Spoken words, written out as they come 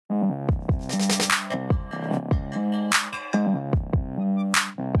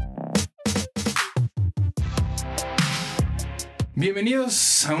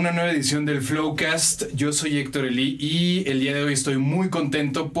Bienvenidos a una nueva edición del Flowcast. Yo soy Héctor Elí y el día de hoy estoy muy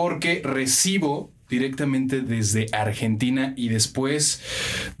contento porque recibo directamente desde Argentina y después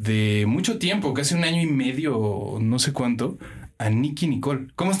de mucho tiempo, casi un año y medio, no sé cuánto, a Nicki Nicole.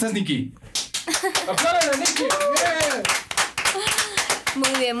 ¿Cómo estás, Nicki? ¡Aplaudan a Nicki! ¡Yeah! Muy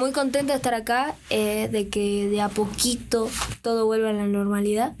bien, muy contenta de estar acá, de que de a poquito todo vuelva a la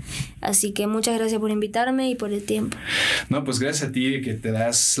normalidad. Así que muchas gracias por invitarme y por el tiempo. No, pues gracias a ti de que te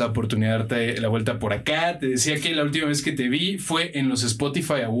das la oportunidad de darte la vuelta por acá. Te decía que la última vez que te vi fue en los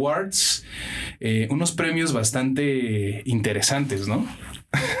Spotify Awards. Unos premios bastante interesantes, ¿no?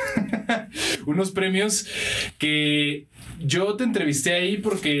 Unos premios que yo te entrevisté ahí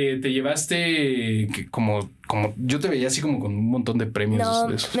porque te llevaste como yo te veía así como con un montón de premios. No,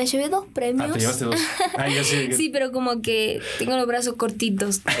 de esos. Me llevé 2 premios. Ah, te llevaste 2. Ah, ya sé. Sí, pero como que tengo los brazos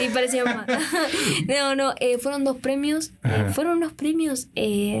cortitos y parecía más. No, fueron 2 premios. Fueron unos premios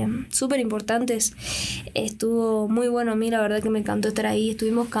súper importantes. Estuvo muy bueno a mí, la verdad que me encantó estar ahí.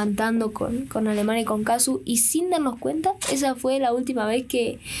 Estuvimos cantando con Alemania y con Casu y sin darnos cuenta, esa fue la última vez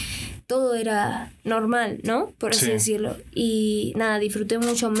que todo era normal, ¿no? Por así decirlo. Y nada, disfruté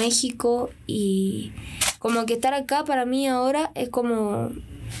mucho México y como que estar acá para mí ahora es como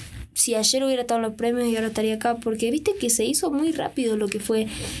si ayer hubiera estado en los premios y ahora estaría acá, porque viste que se hizo muy rápido lo que fue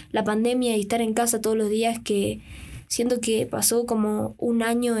la pandemia y estar en casa todos los días, que siento que pasó como un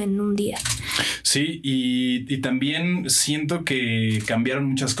año en un día. Sí, y también siento que cambiaron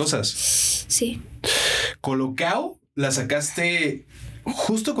muchas cosas. Sí. Colocao la sacaste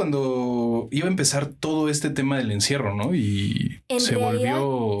justo cuando iba a empezar todo este tema del encierro, ¿no? Y en se realidad,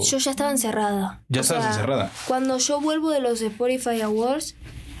 volvió... yo ya estaba encerrada. Ya estabas encerrada. Cuando yo vuelvo de los Spotify Awards,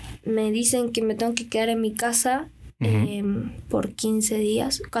 me dicen que me tengo que quedar en mi casa por 15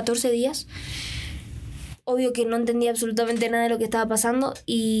 días, 14 días. Obvio que no entendía absolutamente nada de lo que estaba pasando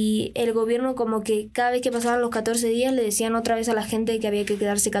y el gobierno como que cada vez que pasaban los 14 días le decían otra vez a la gente que había que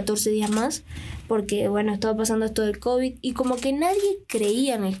quedarse 14 días más porque, bueno, estaba pasando esto del COVID y como que nadie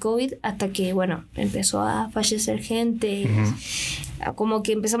creía en el COVID hasta que, bueno, empezó a fallecer gente. Como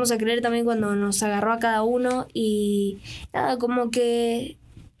que empezamos a creer también cuando nos agarró a cada uno y nada, como que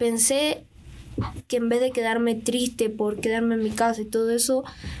pensé que en vez de quedarme triste por quedarme en mi casa y todo eso,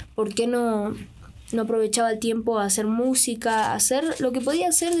 ¿por qué no aprovechaba el tiempo a hacer música, a hacer lo que podía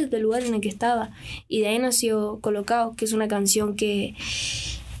hacer desde el lugar en el que estaba? Y de ahí nació Colocao, que es una canción que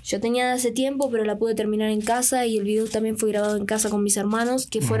yo tenía de hace tiempo, pero la pude terminar en casa y el video también fue grabado en casa con mis hermanos,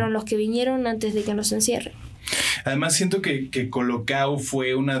 que fueron los que vinieron antes de que nos encierren. Además siento que Colocao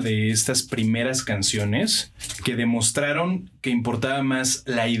fue una de estas primeras canciones que demostraron que importaba más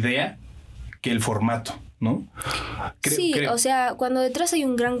la idea que el formato, ¿no? Creo. O sea, cuando detrás hay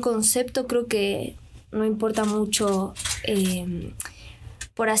un gran concepto, creo que no importa mucho,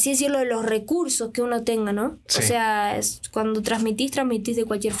 por así decirlo, de los recursos que uno tenga, ¿no? Sí. O sea, cuando transmitís de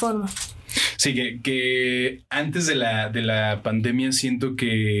cualquier forma. Sí, que antes de la pandemia siento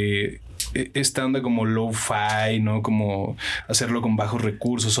que esta onda como lo-fi, ¿no? Como hacerlo con bajos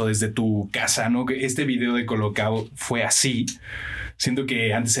recursos o desde tu casa, ¿no? Que este video de Colocao fue así. Siento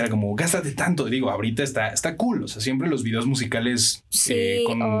que antes era como, gástate tanto. Digo, ahorita está cool. O sea, siempre los videos musicales... Sí,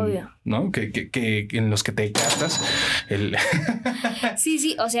 obvio. ¿No? Que en los que te gastas.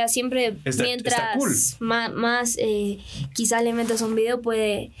 Sí. O sea, siempre mientras cool. más quizás le metas un video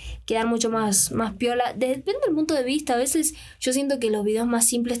puede quedar mucho más piola. Depende del punto de vista. A veces yo siento que los videos más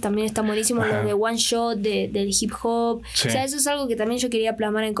simples también están buenísimos. Los de one shot, del hip hop. Sí. O sea, eso es algo que también yo quería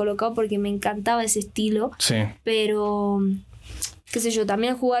plasmar en Colocao porque me encantaba ese estilo. Sí. Pero... qué sé yo,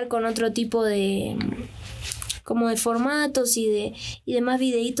 también jugar con otro tipo de como de formatos y de más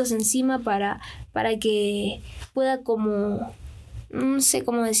videitos encima para que pueda como, no sé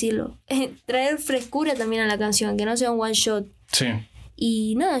cómo decirlo, traer frescura también a la canción, que no sea un one shot. Sí.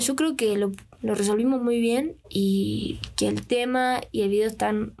 Y nada, yo creo que lo resolvimos muy bien y que el tema y el video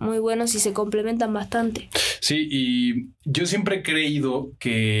están muy buenos y se complementan bastante. Sí, y yo siempre he creído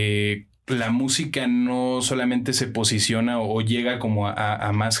que la música no solamente se posiciona o llega como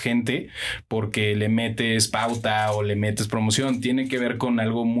a más gente porque le metes pauta o le metes promoción, tiene que ver con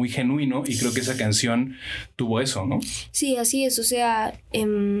algo muy genuino y creo que esa canción tuvo eso, ¿no? Sí, así es, o sea,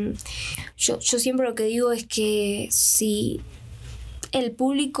 yo siempre lo que digo es que si el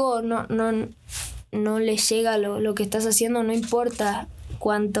público no le llega lo que estás haciendo, no importa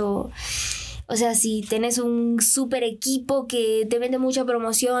cuánto... O sea, si tenés un super equipo que te vende mucha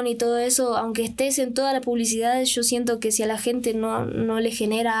promoción y todo eso, aunque estés en toda la publicidad, yo siento que si a la gente no le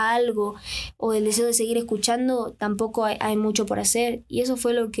genera algo o el deseo de seguir escuchando, tampoco hay mucho por hacer. Y eso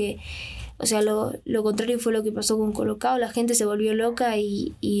fue lo que... O sea, lo contrario fue lo que pasó con Colocado. La gente se volvió loca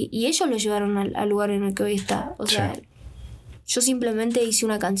y ellos lo llevaron al lugar en el que hoy está. O sea, yo simplemente hice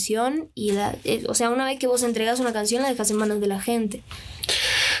una canción y o sea, una vez que vos entregás una canción, la dejas en manos de la gente.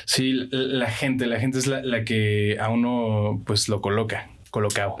 Sí, la gente es la que a uno pues lo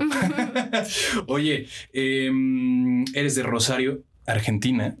colocado. Oye, eres de Rosario,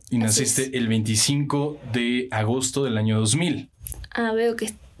 Argentina, y naciste el 25 de agosto del año 2000. Veo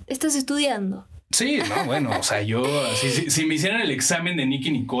que estás estudiando. Sí, no, bueno, o sea, yo, si me hicieran el examen de Nicki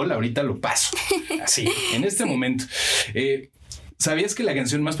y Nicole, ahorita lo paso. Así, en este momento. ¿Sabías que la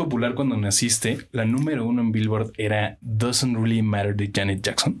canción más popular cuando naciste, la número 1 en Billboard, era Doesn't Really Matter de Janet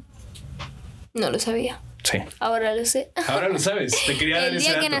Jackson? No lo sabía. Sí. Ahora lo sé. Ahora lo sabes. Te quería dar ese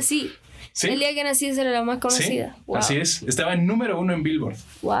dato. El día que nací. ¿Sí? El día que nací esa era la más conocida. Sí, wow. Así es. Estaba en número 1 en Billboard.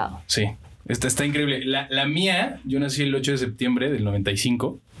 Wow. Sí. Está increíble. La mía, yo nací el 8 de septiembre del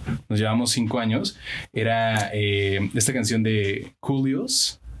 95. Nos llevamos 5 años. Era esta canción de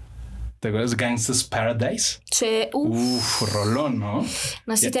Julius. ¿Te acuerdas? Gangsta's Paradise. Sí. Rolón, ¿no?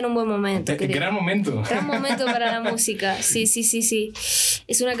 Naciste en un buen momento. Gran momento. Gran momento para la música. Sí.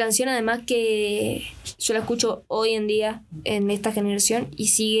 Es una canción además que yo la escucho hoy en día en esta generación y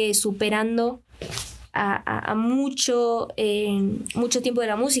sigue superando a mucho tiempo de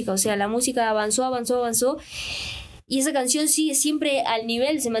la música. O sea, la música avanzó. Y esa canción sigue siempre al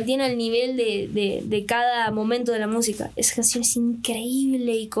nivel, se mantiene al nivel de cada momento de la música. Esa canción es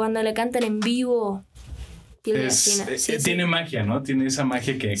increíble y cuando la cantan en vivo, tiene magia, ¿no? Tiene esa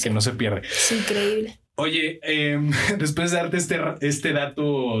magia que no se pierde. Es increíble. Oye, después de darte este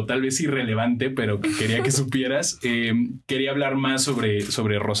dato tal vez irrelevante, pero que quería que supieras, quería hablar más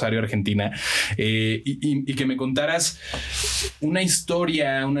sobre Rosario, Argentina, y que me contaras una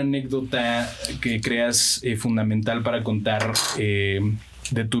historia, una anécdota que creas fundamental para contar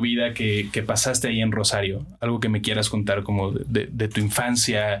de tu vida que pasaste ahí en Rosario. Algo que me quieras contar como de tu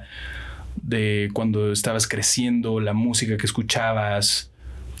infancia, de cuando estabas creciendo, la música que escuchabas.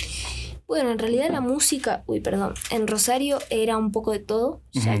 Bueno, en realidad la música, en Rosario era un poco de todo,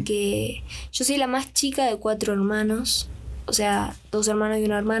 ya que yo soy la más chica de 4 hermanos, o sea, 2 hermanos y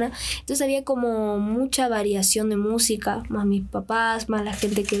una hermana, entonces había como mucha variación de música, más mis papás, más la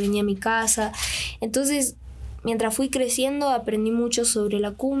gente que venía a mi casa, entonces mientras fui creciendo aprendí mucho sobre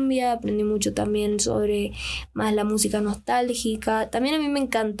la cumbia, aprendí mucho también sobre más la música nostálgica, también a mí me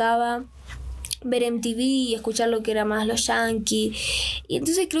encantaba ver MTV y escuchar lo que era más los Yankees. Y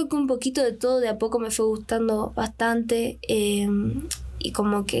entonces creo que un poquito de todo de a poco me fue gustando bastante. Y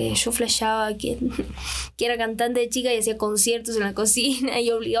como que yo flashaba que era cantante de chica y hacía conciertos en la cocina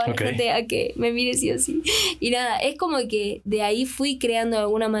y obligaba a la gente a que me mire sí o sí. Y nada, es como que de ahí fui creando de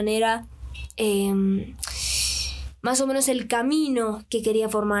alguna manera más o menos el camino que quería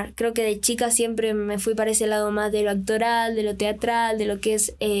formar. Creo que de chica siempre me fui para ese lado más de lo actoral, de lo teatral, de lo que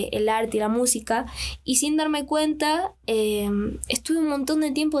es el arte y la música. Y sin darme cuenta, estuve un montón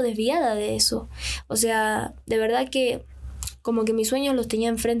de tiempo desviada de eso. O sea, de verdad que como que mis sueños los tenía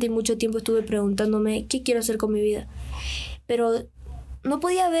enfrente y mucho tiempo estuve preguntándome qué quiero hacer con mi vida. Pero no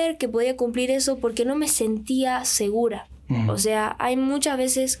podía ver que podía cumplir eso porque no me sentía segura. O sea, hay muchas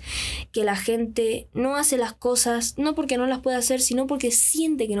veces que la gente no hace las cosas, no porque no las puede hacer, sino porque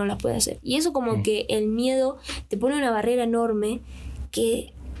siente que no las puede hacer. Y eso como que el miedo te pone una barrera enorme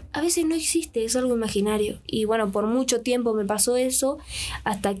que a veces no existe, es algo imaginario. Y bueno, por mucho tiempo me pasó eso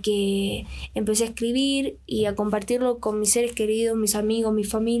hasta que empecé a escribir y a compartirlo con mis seres queridos, mis amigos, mi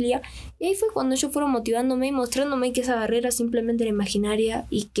familia. Y ahí fue cuando ellos fueron motivándome y mostrándome que esa barrera simplemente era imaginaria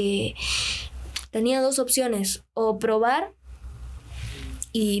y que tenía 2 opciones, o probar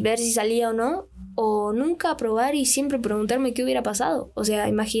y ver si salía o no, o nunca probar y siempre preguntarme qué hubiera pasado. O sea,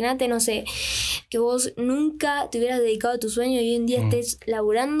 imagínate, no sé, que vos nunca te hubieras dedicado a tu sueño y hoy en día estés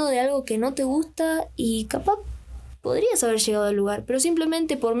laburando de algo que no te gusta y capaz podrías haber llegado al lugar, pero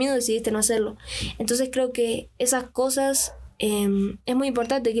simplemente por miedo decidiste no hacerlo. Entonces creo que esas cosas es muy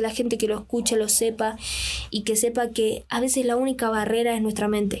importante que la gente que lo escuche lo sepa y que sepa que a veces la única barrera es nuestra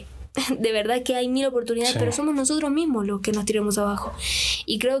mente. De verdad que hay 1000 oportunidades, pero somos nosotros mismos los que nos tiramos abajo.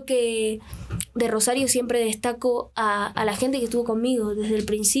 Y creo que de Rosario siempre destaco a la gente que estuvo conmigo desde el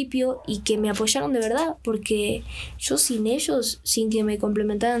principio y que me apoyaron de verdad, porque yo sin ellos, sin que me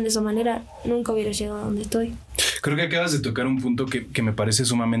complementaran de esa manera, nunca hubiera llegado a donde estoy. Creo que acabas de tocar un punto que me parece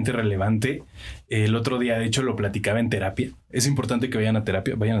sumamente relevante. El otro día, de hecho, lo platicaba en terapia. Es importante que vayan a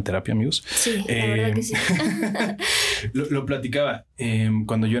terapia. Vayan a terapia, amigos. Sí, la verdad que sí. Lo platicaba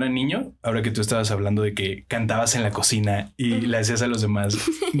cuando yo era niño. Ahora que tú estabas hablando de que cantabas en la cocina y le hacías a los demás.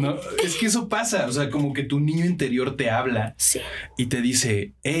 No, es que eso pasa. O sea, como que tu niño interior te habla y te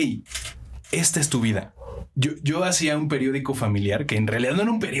dice, hey, esta es tu vida. Yo hacía un periódico familiar, que en realidad no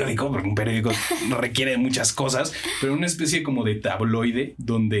era un periódico, porque un periódico requiere de muchas cosas, pero una especie como de tabloide,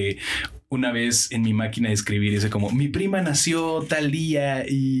 donde una vez en mi máquina de escribir dice como, mi prima nació tal día,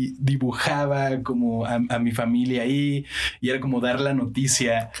 y dibujaba como a mi familia ahí, y era como dar la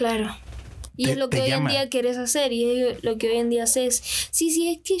noticia. Claro. Y es lo que hoy en día querés hacer, y es lo que hoy en día haces. Sí,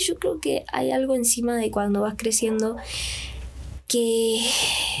 es que yo creo que hay algo encima de cuando vas creciendo que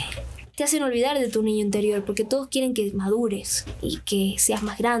te hacen olvidar de tu niño interior, porque todos quieren que madures y que seas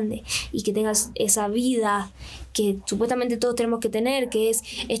más grande y que tengas esa vida que supuestamente todos tenemos que tener, que es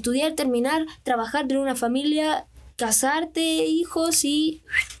estudiar, terminar, trabajar, tener una familia, casarte, hijos, y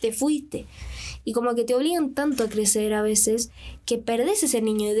te fuiste. Y como que te obligan tanto a crecer a veces que perdés ese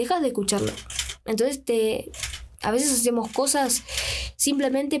niño y dejas de escucharlo. Entonces a veces hacemos cosas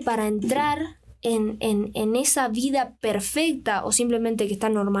simplemente para entrar en esa vida perfecta o simplemente que está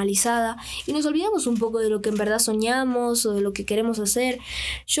normalizada, y nos olvidamos un poco de lo que en verdad soñamos o de lo que queremos hacer.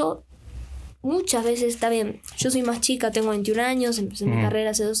 Yo muchas veces, está bien, yo soy más chica, tengo 21 años, empecé mi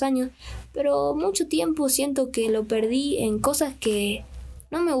carrera hace 2 años, pero mucho tiempo siento que lo perdí en cosas que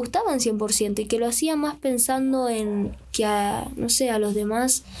no me gustaban 100% y que lo hacía más pensando en que a los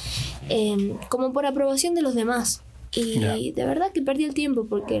demás, como por aprobación de los demás. Y de verdad que perdí el tiempo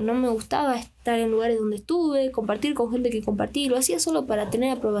porque no me gustaba estar en lugares donde estuve, compartir con gente que compartí. Lo hacía solo para tener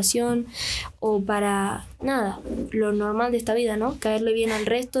aprobación o para nada, lo normal de esta vida, ¿no? Caerle bien al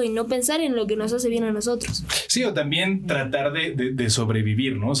resto y no pensar en lo que nos hace bien a nosotros. Sí, o también tratar de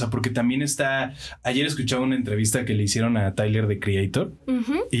sobrevivir, ¿no? O sea, porque también está... Ayer escuchaba una entrevista que le hicieron a Tyler, the Creator,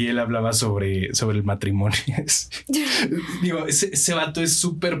 y él hablaba sobre el matrimonio. Digo, ese vato es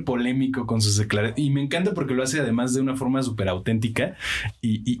súper polémico con sus declaraciones y me encanta porque lo hace además de una forma súper auténtica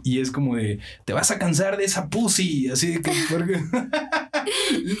y es como de, te vas a cansar de esa pussy, así de que...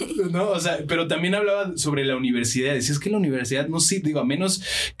 No, o sea, pero también hablaba sobre la universidad. Decía, es que la universidad, no sé, digo, a menos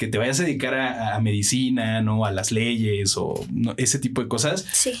que te vayas a dedicar a medicina, ¿no? A las leyes o no, ese tipo de cosas.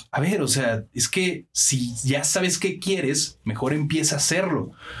 Sí. A ver, o sea, es que si ya sabes qué quieres, mejor empieza a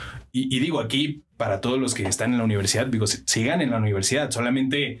hacerlo. Y digo, aquí, para todos los que están en la universidad, digo, sigan en la universidad.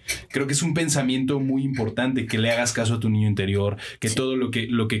 Solamente creo que es un pensamiento muy importante que le hagas caso a tu niño interior, que todo lo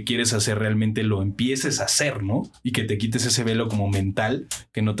que quieres hacer realmente lo empieces a hacer, ¿no? Y que te quites ese velo como mental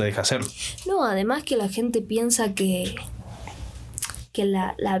que no te deja hacerlo. No, además que la gente piensa que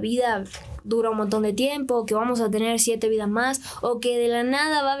la vida dura un montón de tiempo, que vamos a tener 7 vidas más, o que de la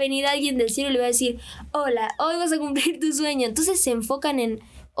nada va a venir alguien del cielo y le va a decir, hola, hoy vas a cumplir tu sueño. Entonces se enfocan en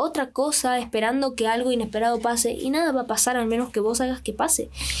otra cosa, esperando que algo inesperado pase, y nada va a pasar al menos que vos hagas que pase.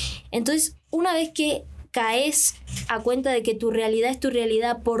 Entonces, una vez que caes a cuenta de que tu realidad es tu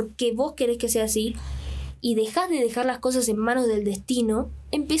realidad porque vos querés que sea así, y dejás de dejar las cosas en manos del destino,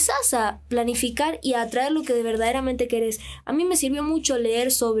 empezás a planificar y a atraer lo que verdaderamente querés. A mí me sirvió mucho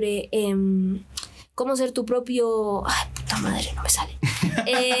leer sobre cómo ser tu propio... Ay, puta madre, no me sale.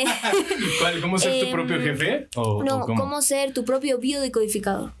 ¿Cómo ser tu propio jefe? No, cómo ser tu propio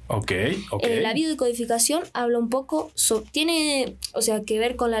biodecodificador. Ok. La biodecodificación habla un poco... tiene, o sea, que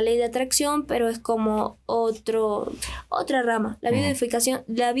ver con la ley de atracción, pero es como otra rama. La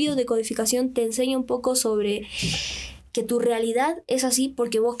biodecodificación te enseña un poco sobre que tu realidad es así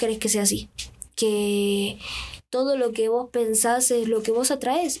porque vos querés que sea así. Que todo lo que vos pensás es lo que vos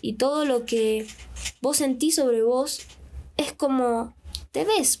atraes, y todo lo que vos sentís sobre vos es como te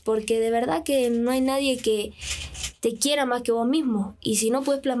ves, porque de verdad que no hay nadie que te quiera más que vos mismo, y si no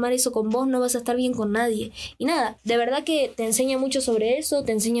puedes plasmar eso con vos no vas a estar bien con nadie. Y nada, de verdad que te enseña mucho sobre eso,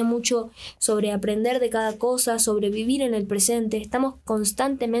 te enseña mucho sobre aprender de cada cosa, sobre vivir en el presente. Estamos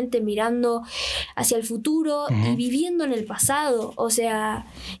constantemente mirando hacia el futuro y viviendo en el pasado, o sea,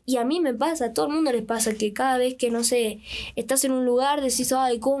 y a mí me pasa, a todo el mundo les pasa, que cada vez que, no sé, estás en un lugar decís,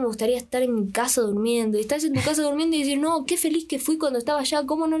 ay, cómo me gustaría estar en mi casa durmiendo, y estás en tu casa durmiendo y decís, no, qué feliz que fui cuando estaba allá,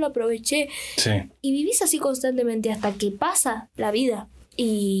 cómo no lo aproveché. Sí. Y vivís así constantemente hasta que pasa la vida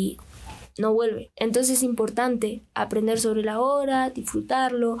y no vuelve. Entonces es importante aprender sobre la hora,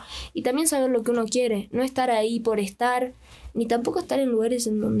 disfrutarlo y también saber lo que uno quiere. No estar ahí por estar, ni tampoco estar en lugares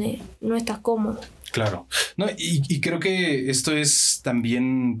en donde no estás cómodo. Claro. No, y creo que esto es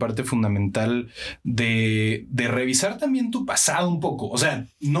también parte fundamental de revisar también tu pasado un poco. O sea,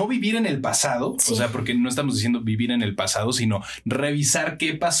 no vivir en el pasado, Sí. o sea, porque no estamos diciendo vivir en el pasado, sino revisar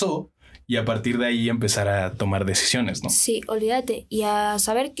qué pasó y a partir de ahí empezar a tomar decisiones, ¿no? Sí, olvídate. Y a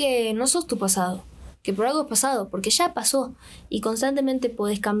saber que no sos tu pasado, que por algo es pasado, porque ya pasó y constantemente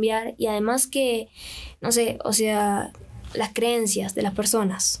podés cambiar. Y además que, no sé, o sea, las creencias de las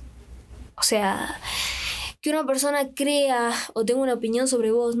personas. O sea, que una persona crea o tenga una opinión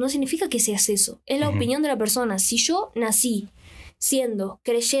sobre vos no significa que seas eso. Es la opinión de la persona. Si yo nací siendo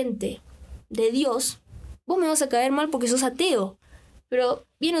creyente de Dios, vos me vas a caer mal porque sos ateo. Pero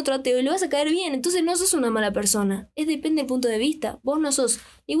viene otro ateo y le vas a caer bien. Entonces no sos una mala persona. Depende del punto de vista. Vos no sos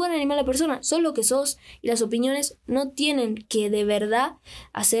ni buena ni mala persona. Sos lo que sos. Y las opiniones no tienen que de verdad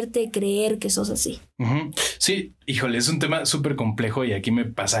hacerte creer que sos así. Uh-huh. Sí, híjole, es un tema súper complejo y aquí me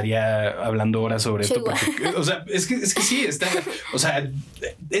pasaría hablando horas sobre esto. Porque, o sea, es que sí, está... O sea,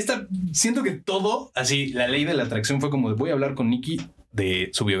 siento que todo, así, la ley de la atracción fue como de voy a hablar con Nicki de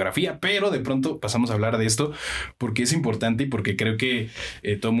su biografía, pero de pronto pasamos a hablar de esto porque es importante y porque creo que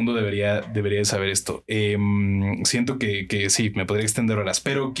todo el mundo debería de saber esto. Siento que sí, me podría extender horas,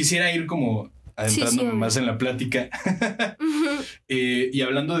 pero quisiera ir como adentrándome más en la plática. Uh-huh. Y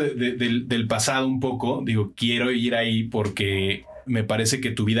hablando del pasado un poco, digo, quiero ir ahí porque me parece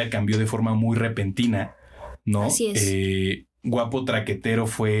que tu vida cambió de forma muy repentina, ¿no? Así es. Guapo Traquetero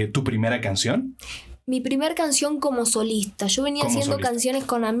fue tu primera canción. Mi primer canción como solista. Yo venía haciendo canciones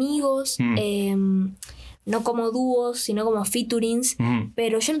con amigos, no como dúos, sino como featurings,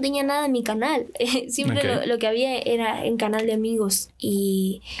 pero yo no tenía nada en mi canal. Siempre lo que había era en canal de amigos.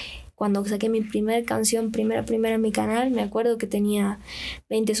 Y cuando saqué mi primera canción, primera en mi canal, me acuerdo que tenía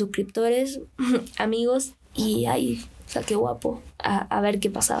 20 suscriptores, amigos, y ahí saqué Guapo a ver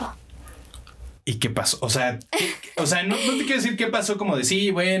qué pasaba. ¿Y qué pasó? O sea, no te quiero decir qué pasó como de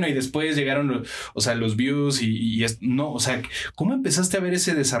sí, bueno, y después llegaron los views y no, o sea, ¿cómo empezaste a ver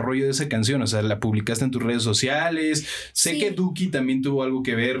ese desarrollo de esa canción? O sea, ¿la publicaste en tus redes sociales? Sé que Duki también tuvo algo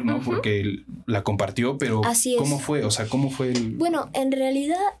que ver, ¿no? Uh-huh. Porque la compartió, pero ¿cómo fue? O sea, ¿cómo fue el...? Bueno, en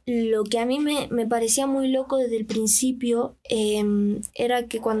realidad lo que a mí me parecía muy loco desde el principio era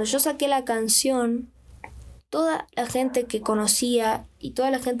que cuando yo saqué la canción, toda la gente que conocía y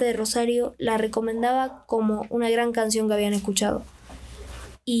toda la gente de Rosario la recomendaba como una gran canción que habían escuchado.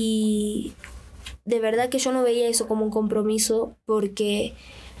 Y de verdad que yo no veía eso como un compromiso porque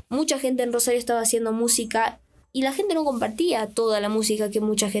mucha gente en Rosario estaba haciendo música y la gente no compartía toda la música que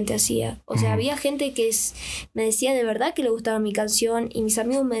mucha gente hacía. O sea, había gente que me decía de verdad que le gustaba mi canción y mis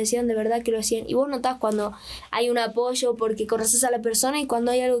amigos me decían de verdad que lo hacían. Y vos notás cuando hay un apoyo porque conoces a la persona y cuando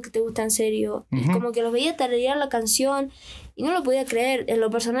hay algo que te gusta en serio. Uh-huh. Y como que los veía tararear la canción y no lo podía creer. En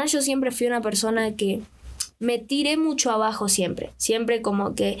lo personal yo siempre fui una persona que me tiré mucho abajo siempre. Siempre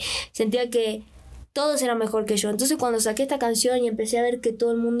como que sentía que todos eran mejor que yo. Entonces cuando saqué esta canción y empecé a ver que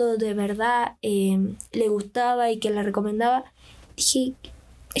todo el mundo de verdad le gustaba y que la recomendaba, dije,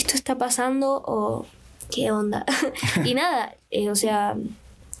 ¿esto está pasando o qué onda? Y nada, o sea,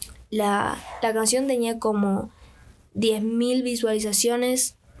 la canción tenía como 10.000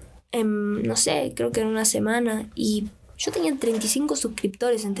 visualizaciones en, no sé, creo que en una semana. Y yo tenía 35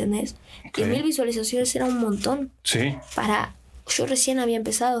 suscriptores, ¿entendés? 10.000 visualizaciones era un montón. Sí. Yo recién había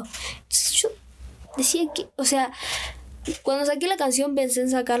empezado. Entonces yo decía que, o sea, cuando saqué la canción pensé en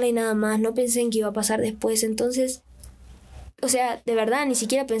sacarla y nada más, no pensé en qué iba a pasar después. Entonces, o sea, de verdad, ni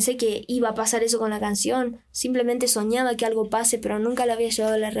siquiera pensé que iba a pasar eso con la canción. Simplemente soñaba que algo pase, pero nunca la había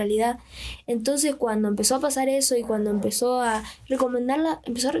llevado a la realidad. Entonces, cuando empezó a pasar eso y cuando empezó a recomendar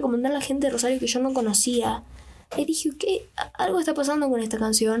la gente de Rosario que yo no conocía, y dije, ¿qué? Algo está pasando con esta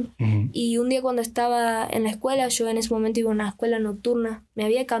canción. Uh-huh. Y un día cuando estaba en la escuela, yo en ese momento iba a una escuela nocturna, me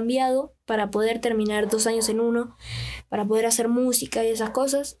había cambiado para poder terminar 2 años en uno, para poder hacer música y esas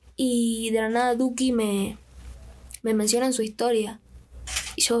cosas. Y de la nada Duki me menciona en su historia.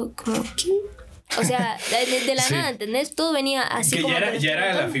 Y yo como, ¿qué? O sea, de la nada, ¿entendés? Todo venía así que como... ya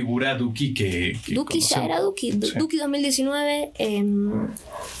era la figura Duki que Duki ya era Duki. Sí. Duki 2019...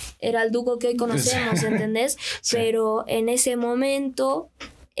 era el Duco que hoy conocemos, ¿entendés? Sí. Pero en ese momento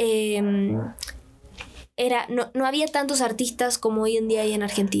no había tantos artistas como hoy en día hay en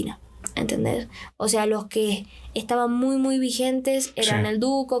Argentina, ¿entendés? O sea, los que estaban muy, muy vigentes eran el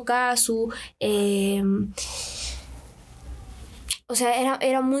Duco, Casu, o sea,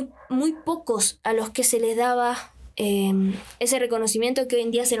 eran muy, muy pocos a los que se les daba ese reconocimiento que hoy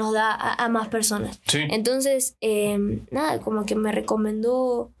en día se nos da a más personas. Sí. Entonces, nada, como que me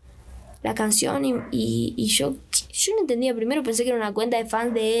recomendó la canción y yo no entendía. Primero pensé que era una cuenta de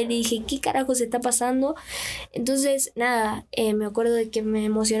fans de él y dije, ¿qué carajo se está pasando? Entonces, nada, me acuerdo de que me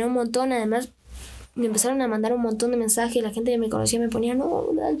emocionó un montón. Además, me empezaron a mandar un montón de mensajes. La gente que me conocía me ponía, no,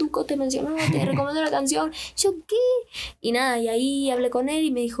 el Duco te mencionó, te recomendó la canción. Yo, ¿qué? Y nada, y ahí hablé con él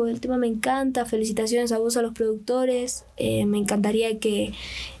y me dijo, el tema me encanta, felicitaciones a vos, a los productores. Me encantaría que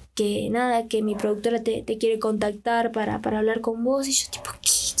nada, que mi productora te quiere contactar para hablar con vos. Y yo tipo, ¿qué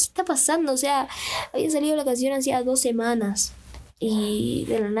está pasando? O sea, había salido la canción hacía 2 semanas y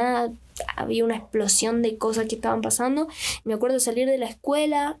de la nada había una explosión de cosas que estaban pasando. Me acuerdo salir de la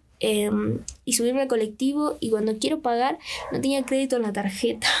escuela y subirme al colectivo, y cuando quiero pagar no tenía crédito en la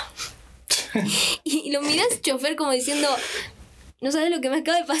tarjeta. Y lo miré al chofer como diciendo, no sabes lo que me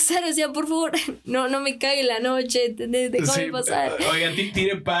acaba de pasar, o sea, por favor, no me cague la noche, ¿entendés? Déjame pasar. Oigan,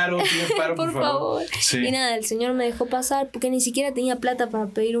 tire paro, por favor. Sí. Y nada, el señor me dejó pasar porque ni siquiera tenía plata para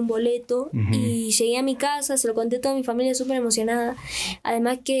pedir un boleto. Y llegué a mi casa, se lo conté a toda mi familia súper emocionada.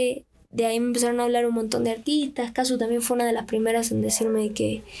 Además que de ahí me empezaron a hablar un montón de artistas. Casu también fue una de las primeras en decirme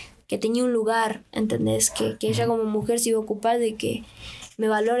que tenía un lugar, ¿entendés? Que ella como mujer se iba a ocupar de que me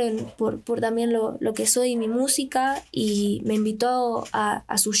valoren por también lo que soy y mi música, y me invitó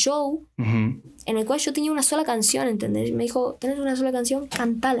a su show, en el cual yo tenía una sola canción, ¿entendés? Me dijo, ¿tenés una sola canción?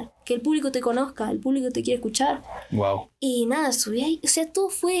 Cántala, que el público te conozca, el público te quiere escuchar. Wow. Y nada, subí ahí, o sea, todo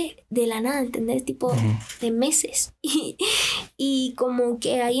fue de la nada, ¿entendés? Tipo, de meses. Y como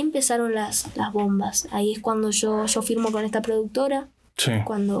que ahí empezaron las bombas. Ahí es cuando yo firmo con esta productora, sí,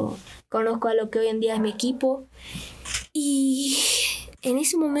 cuando conozco a lo que hoy en día es mi equipo. Y en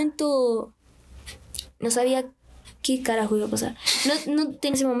ese momento no sabía qué carajo iba a pasar. No,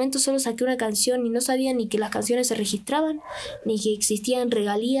 en ese momento solo saqué una canción y no sabía ni que las canciones se registraban, ni que existían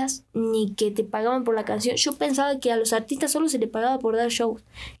regalías, ni que te pagaban por la canción. Yo pensaba que a los artistas solo se les pagaba por dar shows,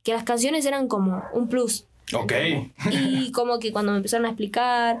 que las canciones eran como un plus. Ok. Y como que cuando me empezaron a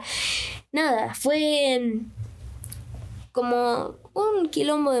explicar, nada, fue como un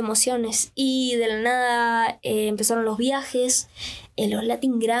quilombo de emociones. Y de la nada empezaron los viajes, en los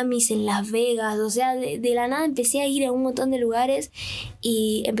Latin Grammys en Las Vegas. O sea, de la nada empecé a ir a un montón de lugares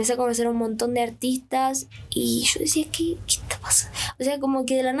y empecé a conocer a un montón de artistas. Y yo decía, ¿qué está pasando? O sea, como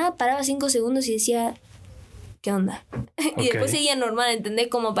que de la nada paraba 5 segundos y decía, ¿qué onda? Y después seguía normal, ¿entendés?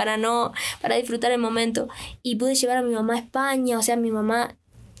 Como para disfrutar el momento. Y pude llevar a mi mamá a España. O sea, mi mamá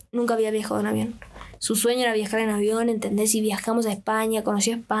nunca había viajado en avión. Su sueño era viajar en avión, ¿entendés? Y viajamos a España,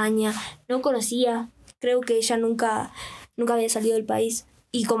 conoció España. No conocía, creo que ella nunca había salido del país.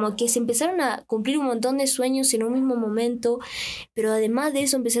 Y como que se empezaron a cumplir un montón de sueños en un mismo momento. Pero además de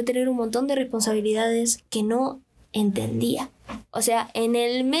eso empecé a tener un montón de responsabilidades que no entendía. O sea, en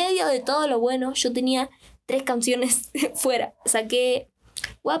el medio de todo lo bueno, yo tenía 3 canciones fuera. Saqué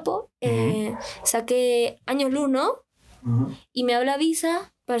Guapo, saqué Años Luz, ¿no? Y me habla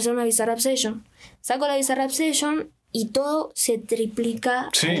Visa para hacer una Bizarrap Session. Saco la Bizarrap Session y todo se triplica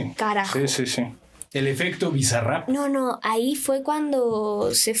al carajo. Sí. El efecto Bizarrap. No, ahí fue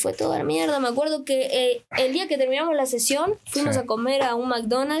cuando se fue toda la mierda. Me acuerdo que el día que terminamos la sesión fuimos a comer a un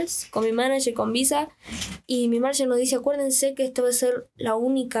McDonald's con mi manager, con Visa, y mi manager nos dice, acuérdense que esta va a ser la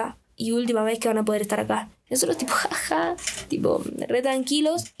única y última vez que van a poder estar acá. Nosotros tipo, jaja, tipo, re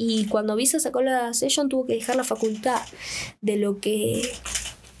tranquilos. Y cuando Visa sacó la session tuvo que dejar la facultad de lo que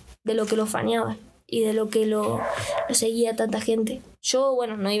lo faneaban y de lo que lo seguía tanta gente. Yo,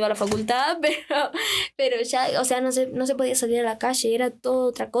 bueno, no iba a la facultad, pero ya, o sea, no se podía salir a la calle, era todo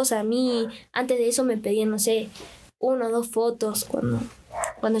otra cosa. A mí, antes de eso me pedían, no sé, 1 o 2 fotos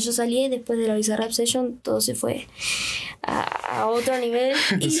cuando yo salí. Después de la Bizarrap Session todo se fue a otro nivel.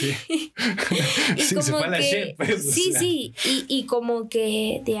 Y, sí. Y como se fue a la que, shit, pues, sí. Y como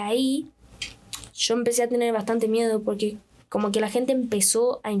que de ahí yo empecé a tener bastante miedo, porque como que la gente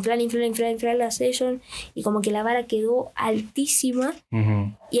empezó a inflar la session, y como que la vara quedó altísima.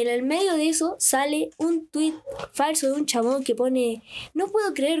 Y en el medio de eso sale un tweet falso de un chabón que pone, no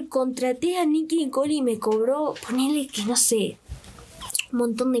puedo creer, contraté a Nicki Nicole y me cobró, ponele que no sé, un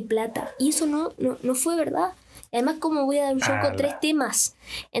montón de plata. Y eso no fue verdad. Además, como voy a dar un show con 3 temas.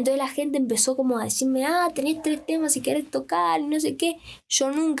 Entonces la gente empezó como a decirme, tenés 3 temas si querés tocar, y no sé qué.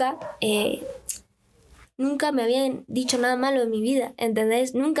 Yo nunca me habían dicho nada malo de mi vida,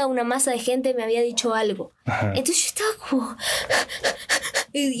 ¿entendés? Nunca una masa de gente me había dicho algo. Entonces yo estaba como...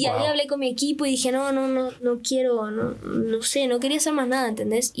 y ahí hablé con mi equipo y dije, no quiero, no sé, no quería hacer más nada,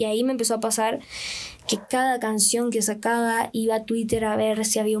 ¿entendés? Y ahí me empezó a pasar que cada canción que sacaba iba a Twitter a ver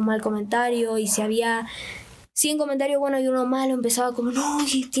si había un mal comentario y si había 100 comentarios buenos y uno malo, empezaba como, no,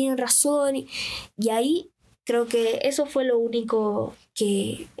 que tienen razón. Y ahí creo que eso fue lo único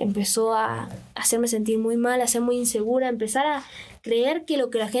que empezó a hacerme sentir muy mal, a ser muy insegura, empezar a creer que lo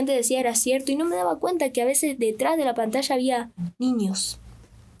que la gente decía era cierto y no me daba cuenta que a veces detrás de la pantalla había niños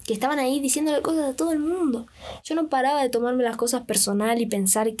que estaban ahí diciéndole cosas a todo el mundo. Yo no paraba de tomarme las cosas personal y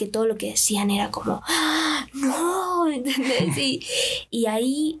pensar que todo lo que decían era como, ¡ah, no! ¿Entendés? Y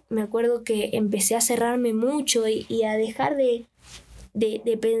ahí me acuerdo que empecé a cerrarme mucho y a dejar de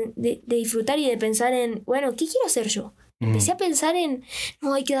disfrutar y de pensar en, bueno, ¿qué quiero hacer yo? Empecé a pensar en,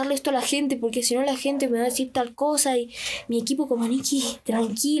 no, hay que darle esto a la gente porque si no la gente me va a decir tal cosa y mi equipo como Nicki,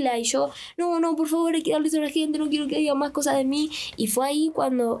 tranquila, y yo, no, por favor, hay que darle esto a la gente, no quiero que digan más cosas de mí. Y fue ahí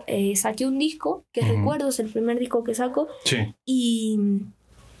cuando saqué un disco, que recuerdo, es el primer disco que saco. Sí. Y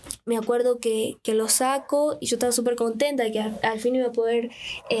me acuerdo que lo saco y yo estaba súper contenta de que al fin iba a poder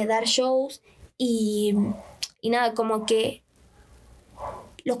dar shows y nada, como que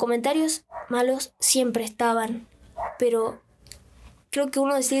los comentarios malos siempre estaban, pero creo que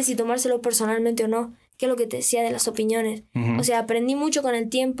uno decide si tomárselo personalmente o no, que es lo que te decía de las opiniones. O sea, aprendí mucho con el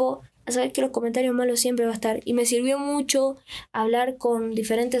tiempo a saber que los comentarios malos siempre va a estar. Y me sirvió mucho hablar con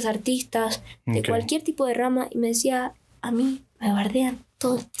diferentes artistas de cualquier tipo de rama y me decía, a mí me bardean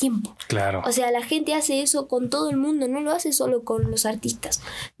todo el tiempo. Claro. O sea, la gente hace eso con todo el mundo, no lo hace solo con los artistas,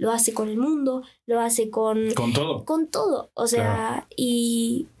 lo hace con el mundo, lo hace con todo. Con todo. O sea, claro.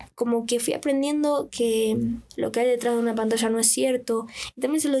 Y como que fui aprendiendo que lo que hay detrás de una pantalla no es cierto. Y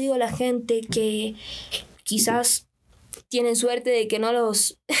también se lo digo a la gente que quizás tienen suerte de que no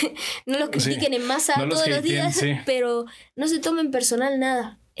los critiquen en masa todos los días, pero no se tomen personal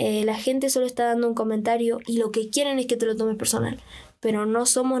nada. La gente solo está dando un comentario y lo que quieren es que te lo tomes personal, pero no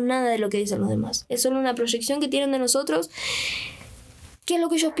somos nada de lo que dicen los demás. Es solo una proyección que tienen de nosotros, que es lo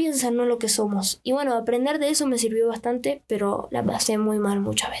que ellos piensan, no lo que somos. Y bueno, aprender de eso me sirvió bastante, pero la pasé muy mal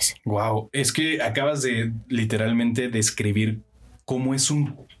muchas veces. Wow, es que acabas de literalmente describir cómo es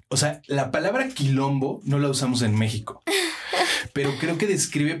o sea, la palabra quilombo no la usamos en México, pero creo que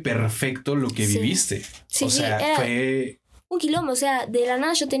describe perfecto lo que viviste. Sí, o sea, fue un quilombo, o sea, de la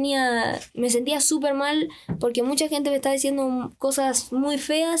nada me sentía súper mal porque mucha gente me está diciendo cosas muy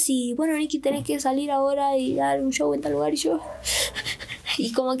feas y bueno, Nicki, tenés que salir ahora y dar un show en tal lugar y yo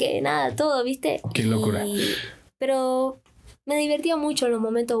y como que nada, todo, ¿viste? Qué locura. Pero me divertía mucho en los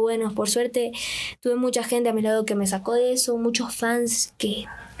momentos buenos, por suerte tuve mucha gente a mi lado que me sacó de eso, muchos fans que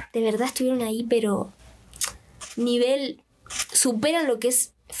de verdad estuvieron ahí, pero nivel superan lo que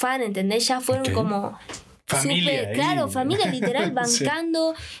es fan, ¿entendés? Ya fueron como familia, claro, familia literal,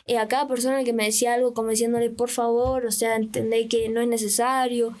 bancando a cada persona que me decía algo, como diciéndole por favor, o sea, entendé que no es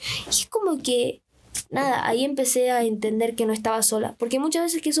necesario. Y es como que, nada, ahí empecé a entender que no estaba sola. Porque muchas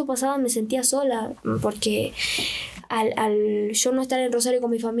veces que eso pasaba me sentía sola, porque al yo no estar en Rosario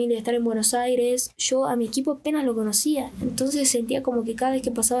con mi familia, estar en Buenos Aires, yo a mi equipo apenas lo conocía. Entonces sentía como que cada vez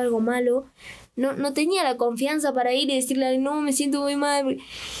que pasaba algo malo, no tenía la confianza para ir y decirle, no, me siento muy mal.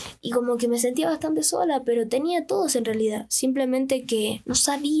 Y como que me sentía bastante sola, pero tenía a todos en realidad. Simplemente que no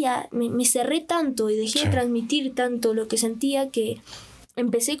sabía, me cerré tanto y dejé de transmitir tanto lo que sentía que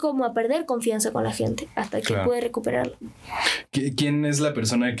empecé como a perder confianza con la gente hasta que pude recuperarla. ¿Quién es la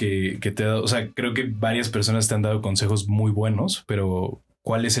persona que te ha dado? O sea, creo que varias personas te han dado consejos muy buenos, pero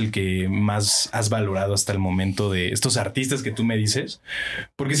 ¿cuál es el que más has valorado hasta el momento de estos artistas que tú me dices?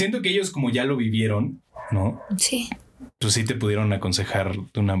 Porque siento que ellos como ya lo vivieron, ¿no? Sí. Pues sí te pudieron aconsejar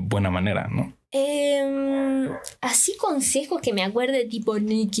de una buena manera, ¿no? Así consejos que me acuerde tipo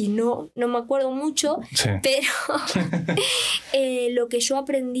Nicki, no me acuerdo mucho, pero lo que yo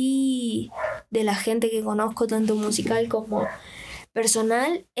aprendí de la gente que conozco, tanto musical como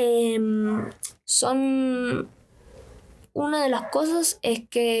personal, son... Una de las cosas es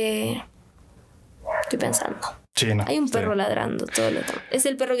que... Estoy pensando. Sí, no, hay un perro ladrando todo el otro. ¿Es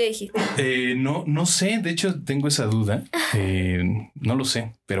el perro que dijiste? No sé, de hecho tengo esa duda. No lo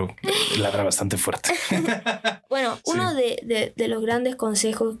sé, pero ladra bastante fuerte. Bueno, uno de los grandes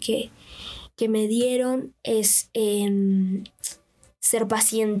consejos que me dieron es ser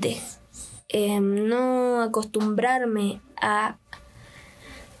paciente. No acostumbrarme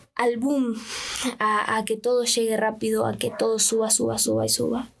al boom, a que todo llegue rápido, a que todo suba.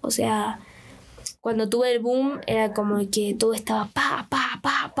 O sea, cuando tuve el boom era como que todo estaba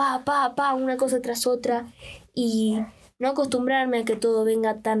una cosa tras otra y no acostumbrarme a que todo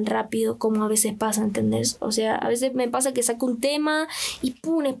venga tan rápido como a veces pasa, ¿entendés? O sea, a veces me pasa que saco un tema y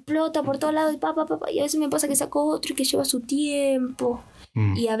pum, explota por todos lados y a veces me pasa que saco otro y que lleva su tiempo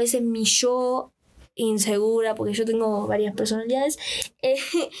y a veces mi yo insegura, porque yo tengo varias personalidades,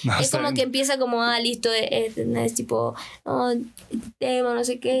 No, es está como bien. que empieza como, listo, es tipo, no, tema, no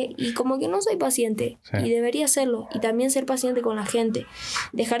sé qué, y como que no soy paciente, Sí. y debería serlo, y también ser paciente con la gente,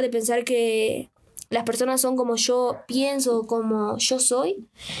 dejar de pensar que las personas son como yo pienso, como yo soy,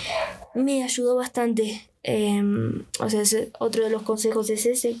 me ayudó bastante. O sea, otro de los consejos es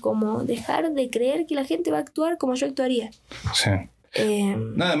ese, como dejar de creer que la gente va a actuar como yo actuaría. Sí.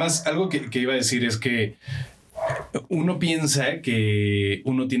 Nada más, algo que iba a decir es que uno piensa que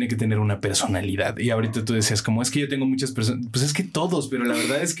uno tiene que tener una personalidad. Y ahorita tú decías, como es que yo tengo muchas personas. Pues es que todos, pero la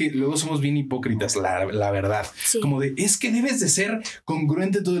verdad es que luego somos bien hipócritas, la verdad. Sí. Como de, es que debes de ser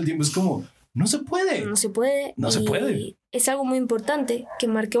congruente todo el tiempo. Es como, no se puede. No se puede. No se puede. Es algo muy importante que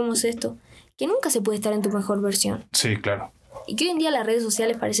marquemos esto, que nunca se puede estar en tu mejor versión. Sí, claro. Y que hoy en día las redes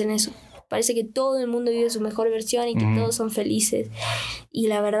sociales parecen eso. Parece que todo el mundo vive su mejor versión y que todos son felices. Y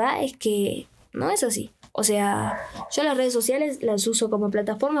la verdad es que no es así. O sea, yo las redes sociales las uso como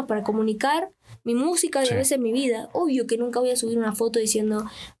plataformas para comunicar mi música y a veces mi vida. Obvio que nunca voy a subir una foto diciendo,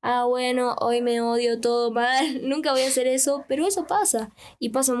 bueno, hoy me odio todo mal. Nunca voy a hacer eso, pero eso pasa. Y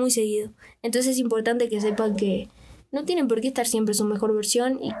pasa muy seguido. Entonces es importante que sepan que no tienen por qué estar siempre en su mejor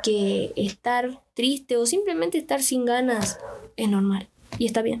versión y que estar triste o simplemente estar sin ganas es normal. Y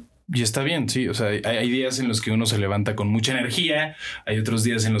está bien. Y está bien, sí. O sea, hay días en los que uno se levanta con mucha energía, hay otros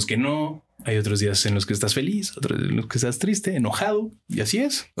días en los que no, hay otros días en los que estás feliz, otros en los que estás triste, enojado, y así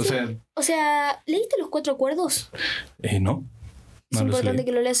es. O sea, ¿leíste los 4 acuerdos? No. Es importante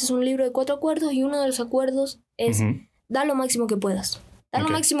que lo leas. Es un libro de 4 acuerdos y uno de los acuerdos es dar lo máximo que puedas. Dar lo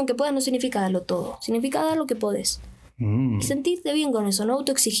máximo que puedas no significa darlo todo, significa dar lo que podés. Y sentirte bien con eso, no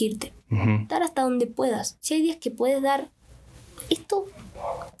autoexigirte. Dar hasta donde puedas. Si hay días que puedes dar esto,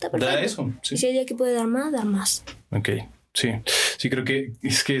 está perfecto. Da eso, sí. Y si hay días que puedes dar más, dar más. Ok, sí. Sí, creo que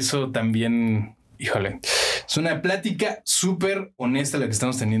es que eso también, híjole, es una plática súper honesta la que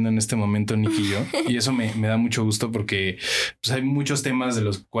estamos teniendo en este momento, Nicki y yo. Y eso me da mucho gusto porque pues, hay muchos temas de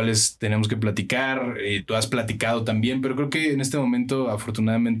los cuales tenemos que platicar. Tú has platicado también, pero creo que en este momento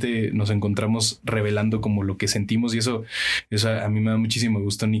afortunadamente nos encontramos revelando como lo que sentimos y eso a mí me da muchísimo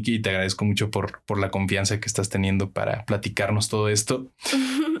gusto, Nicki, y te agradezco mucho por la confianza que estás teniendo para platicarnos todo esto.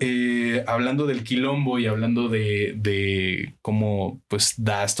 Hablando del quilombo y hablando de cómo pues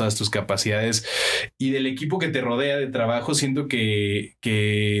das todas tus capacidades y del equipo que te rodea de trabajo, siento que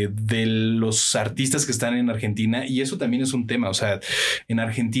de los artistas que están en Argentina, y eso también es un tema, o sea, en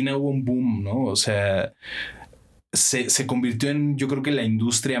Argentina hubo un boom, ¿no? O sea, se convirtió en, yo creo que la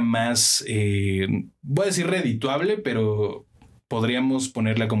industria más, voy a decir redituable, pero podríamos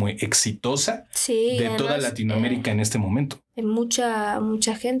ponerla como exitosa de además, toda Latinoamérica en este momento. Hay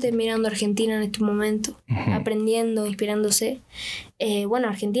mucha gente mirando a Argentina en este momento, aprendiendo, inspirándose. Bueno,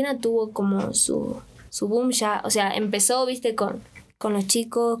 Argentina tuvo como su boom ya, o sea, empezó, viste, con los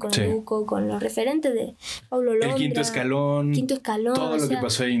chicos, con el Duco, con los referentes de Pablo Londra. El quinto escalón, todo lo que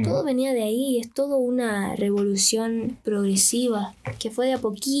pasó ahí, ¿no? Todo venía de ahí, es toda una revolución progresiva que fue de a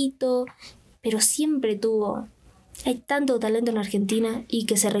poquito, pero siempre tuvo. Hay tanto talento en Argentina y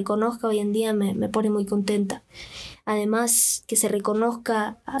que se reconozca hoy en día me pone muy contenta. Además, que se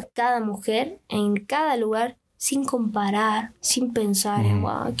reconozca a cada mujer en cada lugar sin comparar, sin pensar en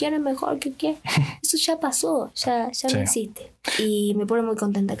quién es mejor que quién. Eso ya pasó, ya no existe. Y me pone muy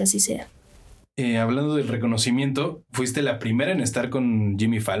contenta que así sea. Hablando del reconocimiento, fuiste la primera en estar con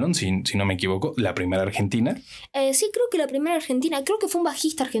Jimmy Fallon, si no me equivoco, la primera argentina. Sí, creo que la primera argentina, creo que fue un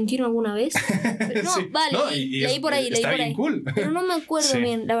bajista argentino alguna vez. Pero no, vale, no, leí por ahí. Está bien cool. Pero no me acuerdo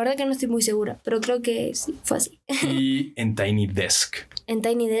bien, la verdad que no estoy muy segura, pero creo que sí, fue así. Y en Tiny Desk. En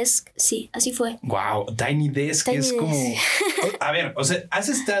Tiny Desk, sí, así fue. Wow, Tiny Desk es como... A ver, o sea, has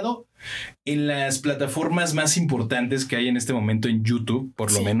estado en las plataformas más importantes que hay en este momento en YouTube,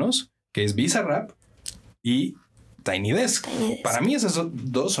 por lo menos, que es Bizarrap y Tiny Desk. Para mí esas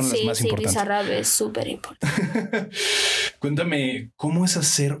dos son las más importantes. Sí, Bizarrap es súper importante. Cuéntame, ¿cómo es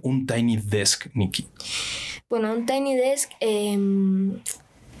hacer un Tiny Desk, Nicki? Bueno, un Tiny Desk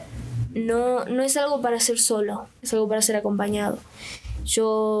no es algo para hacer solo, es algo para ser acompañado.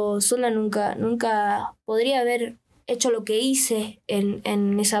 Yo sola nunca podría haber hecho lo que hice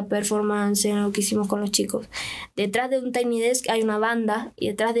en esa performance, en lo que hicimos con los chicos. Detrás de un Tiny Desk hay una banda y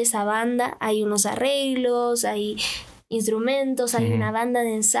detrás de esa banda hay unos arreglos, hay instrumentos, hay una banda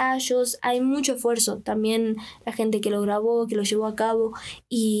de ensayos, hay mucho esfuerzo. También la gente que lo grabó, que lo llevó a cabo,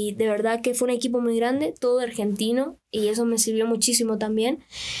 y de verdad que fue un equipo muy grande, todo argentino, y eso me sirvió muchísimo también.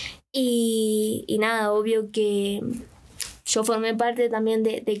 Y nada, obvio que yo formé parte también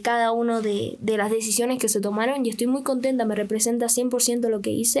de cada uno de las decisiones que se tomaron y estoy muy contenta, me representa 100% lo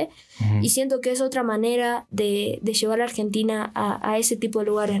que hice y siento que es otra manera de llevar a Argentina a ese tipo de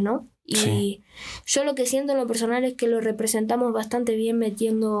lugares, ¿no? Y yo lo que siento en lo personal es que lo representamos bastante bien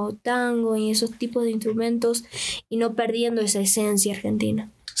metiendo tango y esos tipos de instrumentos y no perdiendo esa esencia argentina.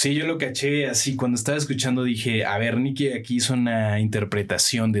 Sí, yo lo caché así cuando estaba escuchando, dije, a ver, Nicki aquí hizo una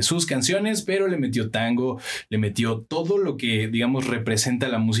interpretación de sus canciones, pero le metió tango, le metió todo lo que, digamos, representa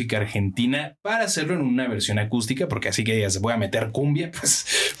la música argentina para hacerlo en una versión acústica, porque así que digas, voy a meter cumbia, pues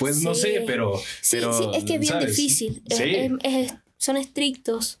sí. No sé, pero... Sí, es que es bien difícil, son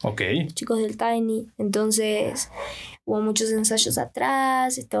estrictos, los chicos del Tiny, entonces hubo muchos ensayos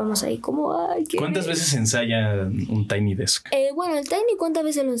atrás, estábamos ahí como... Ay, ¿cuántas veces ensaya un Tiny Desk? Bueno, el Tiny, ¿cuántas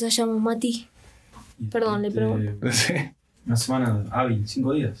veces lo ensayamos, Mati? Perdón, le pregunto. Sí. Una semana hábil,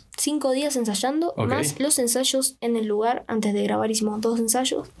 5 días. 5 días ensayando, más los ensayos en el lugar. Antes de grabar hicimos 2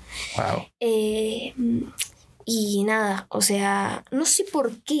 ensayos. Wow. Y nada, o sea, no sé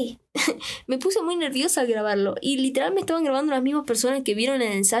por qué. Me puse muy nerviosa al grabarlo. Y literal me estaban grabando las mismas personas que vieron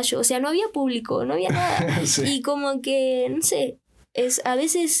el ensayo. O sea, no había público, no había nada. Sí. Y como que, no sé, a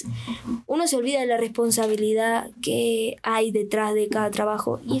veces uno se olvida de la responsabilidad que hay detrás de cada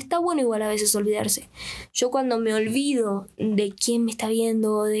trabajo. Y está bueno igual a veces olvidarse. Yo cuando me olvido de quién me está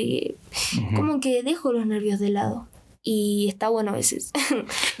viendo, como que dejo los nervios de lado. Y está bueno a veces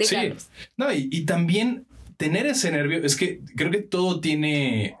dejarlos. Sí, no, y también... tener ese nervio, es que creo que todo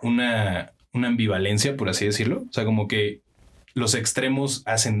tiene una ambivalencia, por así decirlo. O sea, como que los extremos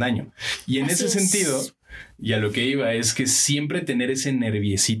hacen daño. Y en ese sentido, y a lo que iba, es que siempre tener ese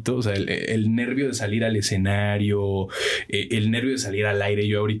nerviecito, o sea, el nervio de salir al escenario, el nervio de salir al aire.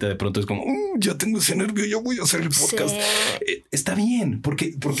 Yo ahorita de pronto es como, ya tengo ese nervio, ya voy a hacer el podcast. Sí. Está bien,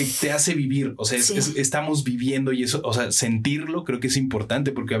 porque te hace vivir. O sea, estamos viviendo y eso, o sea, sentirlo creo que es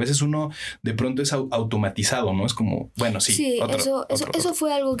importante, porque a veces uno de pronto es automatizado, ¿no? Es como, bueno, sí. Sí, eso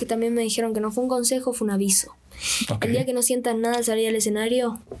fue algo que también me dijeron, que no fue un consejo, fue un aviso. El día que no sientas nada al salir al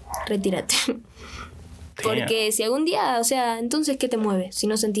escenario, retírate. Porque si algún día, o sea, entonces ¿qué te mueve si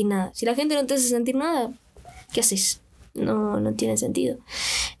no sentís nada? Si la gente no te hace sentir nada, ¿qué haces? No tiene sentido.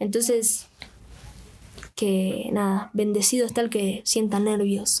 Entonces, que nada, bendecido está el que sienta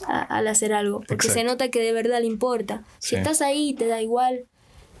nervios al hacer algo, porque se nota que de verdad le importa. Si estás ahí y te da igual,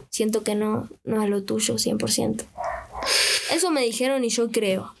 siento que no es lo tuyo 100%. Eso me dijeron y yo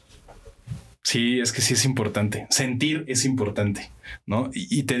creo. Sí, es que sí es importante. Sentir es importante, ¿no?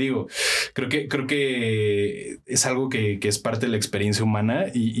 Y te digo, creo que es algo que es parte de la experiencia humana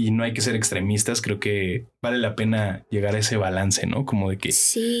y no hay que ser extremistas. Creo que vale la pena llegar a ese balance, ¿no? Como de que...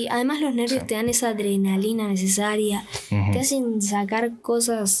 Sí, además los nervios te dan esa adrenalina necesaria. Te hacen sacar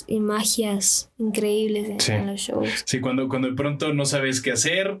cosas y magias increíbles en los shows. Sí, cuando de pronto no sabes qué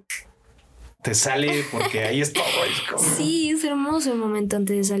hacer... te sale porque ahí es todo. Sí, es hermoso el momento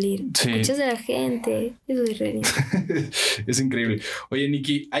antes de salir. Sí. Escuchas a la gente. Eso es re lindo. Es increíble. Oye,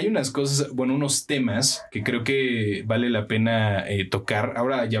 Nicki, hay unas cosas, unos temas que creo que vale la pena tocar.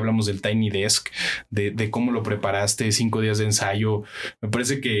 Ahora ya hablamos del Tiny Desk, de cómo lo preparaste, 5 días de ensayo. Me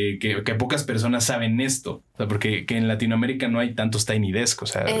parece que pocas personas saben esto. O sea, porque que en Latinoamérica no hay tantos Tiny Desk. O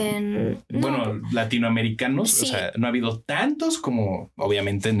sea, latinoamericanos, sí. O sea, no ha habido tantos como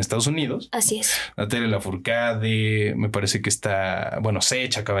obviamente en Estados Unidos. Así es. Natalia Lafourcade, me parece que está...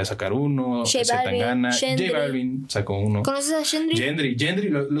 Sech acaba de sacar uno. J Balvin sacó uno. ¿Conoces a Gendry? Gendry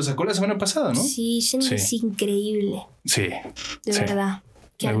lo sacó la semana pasada, ¿no? Sí, Gendry es increíble. Sí. De verdad.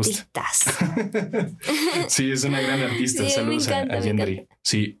 Qué artistas. Sí, es una gran artista. Sí, saludos a Gendry.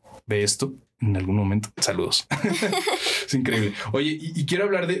 Sí, ve esto en algún momento. Saludos. Es increíble. Oye, y quiero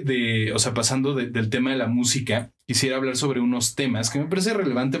hablar o sea, pasando del tema de la música, quisiera hablar sobre unos temas que me parece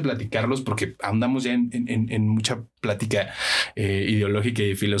relevante platicarlos porque andamos ya en mucha plática ideológica y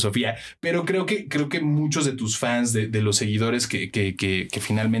de filosofía, pero creo que muchos de tus fans, de los seguidores que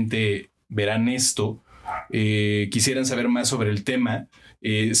finalmente verán esto, quisieran saber más sobre el tema.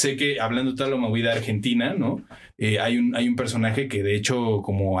 Sé que hablando de toda la movida argentina, ¿no? Hay un personaje que de hecho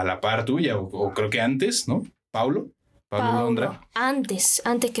como a la par tuya o creo que antes, ¿no? Paulo Londra. Antes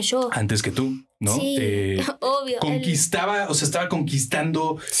que yo. Antes que tú, ¿no? Sí, obvio. Conquistaba, o sea, estaba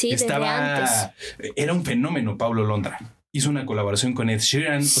conquistando. Sí, antes. Era un fenómeno, Paulo Londra. Hizo una colaboración con Ed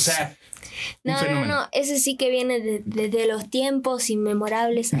Sheeran, o sea... No, ese sí que viene de los tiempos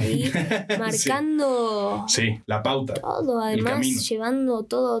inmemorables ahí, marcando sí, la pauta. Todo, además llevando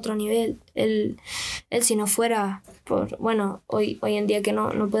todo a otro nivel. Él si no fuera por, hoy en día que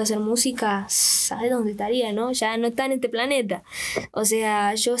no puede hacer música, ¿sabe dónde estaría, no? Ya no está en este planeta. O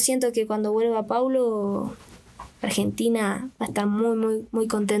sea, yo siento que cuando vuelva Paulo Argentina va a estar muy, muy, muy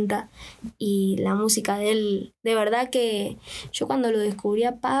contenta. Y la música de él, de verdad que yo cuando lo descubrí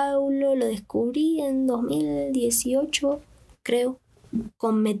a Paulo, lo descubrí en 2018, creo,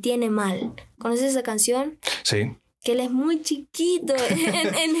 con Me Tiene Mal. ¿Conoces esa canción? Sí. Que él es muy chiquito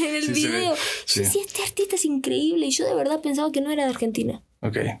en el Sí, video. sí. Sí, este artista es increíble. Y yo de verdad pensaba que no era de Argentina.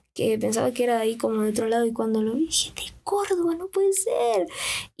 Ok. Que pensaba que era de ahí como de otro lado. Y cuando lo vi, dije, de Córdoba, no puede ser.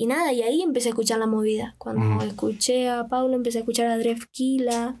 Y nada, y ahí empecé a escuchar la movida. Cuando escuché a Paulo, empecé a escuchar a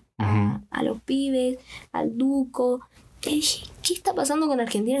Drefkila, a los pibes, al Duco. Y dije, ¿qué está pasando con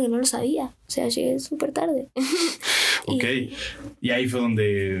Argentina que no lo sabía? O sea, llegué súper tarde. Ok. Y ahí fue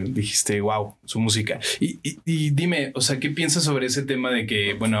donde dijiste, wow, su música. Y dime, o sea, ¿qué piensas sobre ese tema de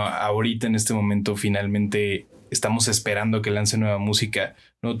que, bueno, ahorita en este momento finalmente estamos esperando que lance nueva música?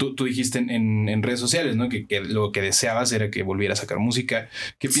 ¿No? Tú dijiste en redes sociales, ¿no? Que lo que deseabas era que volviera a sacar música.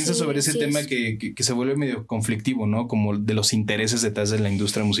 ¿Qué piensas sobre ese tema que se vuelve medio conflictivo, ¿no? Como de los intereses detrás de la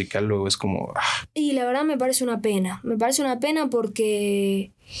industria musical, luego es como... Y la verdad me parece una pena. Me parece una pena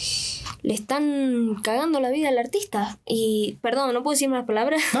porque le están cagando la vida al artista. Y, perdón, ¿no puedo decir más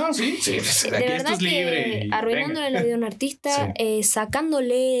palabras? No, sí. De Aquí verdad esto es libre. Arruinándole la vida a un artista,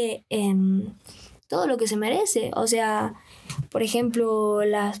 sacándole todo lo que se merece. O sea, por ejemplo,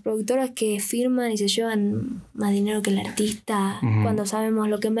 las productoras que firman y se llevan más dinero que el artista, cuando sabemos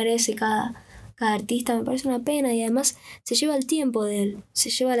lo que merece cada artista, me parece una pena. Y además se lleva el tiempo de él, se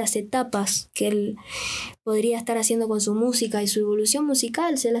lleva las etapas que él podría estar haciendo con su música y su evolución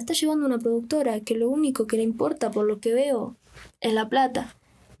musical, se la está llevando una productora que lo único que le importa, por lo que veo, es la plata.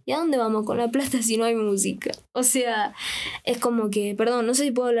 ¿Y a dónde vamos con la plata si no hay música? O sea, es como que, perdón, no sé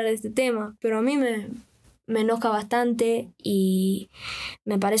si puedo hablar de este tema, pero a mí me enoja bastante y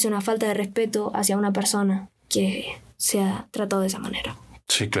me parece una falta de respeto hacia una persona que se ha tratado de esa manera.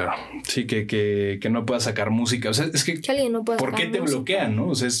 Sí, claro. Sí, que no pueda sacar música. O sea, es que alguien no pueda ¿por sacar qué te música? bloquean, no?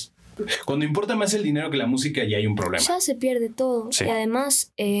 O sea, cuando importa más el dinero que la música, ya hay un problema. Ya se pierde todo. Sí. Y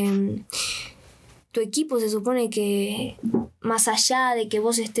además, tu equipo se supone que, más allá de que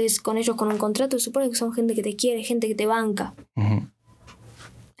vos estés con ellos con un contrato, se supone que son gente que te quiere, gente que te banca.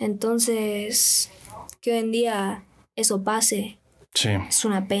 Entonces, que hoy en día eso pase, es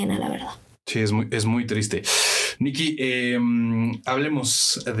una pena, la verdad. Sí, es muy triste. Nicki,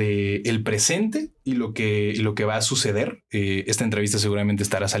 hablemos de el presente y lo que va a suceder. Esta entrevista seguramente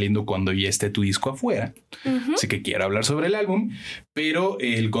estará saliendo cuando ya esté tu disco afuera. Así que quiero hablar sobre el álbum, pero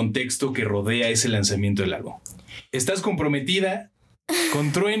el contexto que rodea ese lanzamiento del álbum. Estás comprometida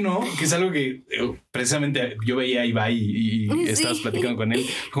con Trueno, que es algo que precisamente yo veía a Ibai y estabas platicando con él.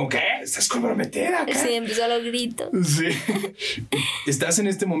 Como que estás comprometida acá. Sí, empezó a los gritos. Sí. Estás en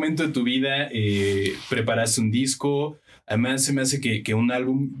este momento de tu vida, preparaste un disco. Además, se me hace que un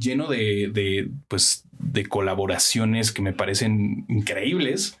álbum lleno de colaboraciones que me parecen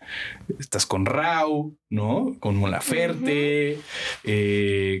increíbles. Estás con Rau, ¿no? Con Mon Laferte,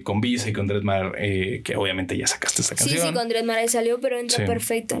 con Visa y con Dredmar, que obviamente ya sacaste esta canción. Sí, con Dredmar ahí salió, pero entra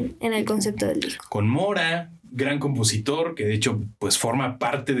perfecto en el concepto del disco. Con Mora, gran compositor, que de hecho pues forma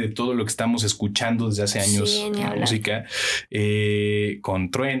parte de todo lo que estamos escuchando desde hace años en la música.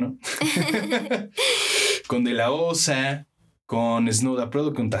 Con Trueno, con De La Osa, con Snowda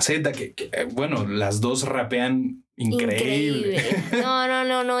Product, con Taceta, que bueno, las dos rapean increíble.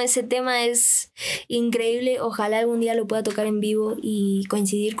 No, ese tema es increíble. Ojalá algún día lo pueda tocar en vivo y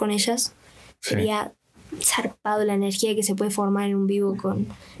coincidir con ellas. Sería zarpado la energía que se puede formar en un vivo con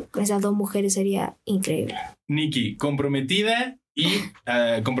esas dos mujeres, sería increíble. Nicki, comprometida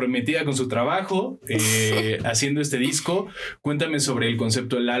con su trabajo, haciendo este disco. Cuéntame sobre el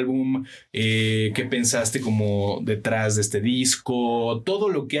concepto del álbum, qué pensaste como detrás de este disco, todo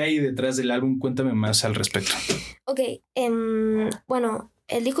lo que hay detrás del álbum. Cuéntame más al respecto. Ok, bueno,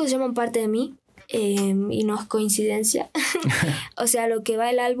 el disco se llama Parte de mí. Y no es coincidencia. O sea, lo que va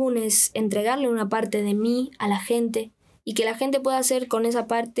el álbum es entregarle una parte de mí a la gente y que la gente pueda hacer con esa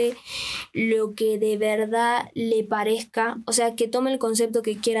parte lo que de verdad le parezca. O sea, que tome el concepto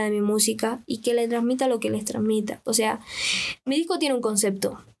que quiera de mi música y que le transmita lo que les transmita. O sea, mi disco tiene un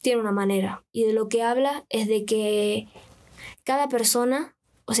concepto, tiene una manera, y de lo que habla es de que cada persona,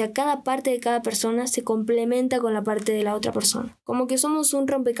 o sea, cada parte de cada persona se complementa con la parte de la otra persona. Como que somos un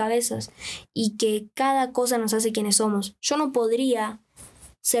rompecabezas y que cada cosa nos hace quienes somos. Yo no podría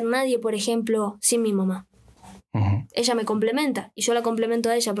ser nadie, por ejemplo, sin mi mamá. Ella me complementa y yo la complemento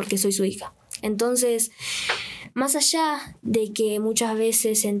a ella porque soy su hija. Entonces, más allá de que muchas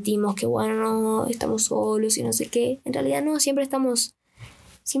veces sentimos que, bueno, no, estamos solos y no sé qué, en realidad no, siempre estamos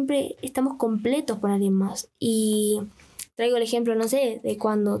completos por alguien más. Y traigo el ejemplo, no sé, de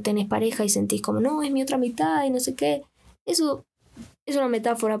cuando tenés pareja y sentís como, no, es mi otra mitad y no sé qué. Eso es una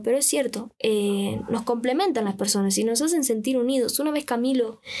metáfora, pero es cierto. Nos complementan las personas y nos hacen sentir unidos. Una vez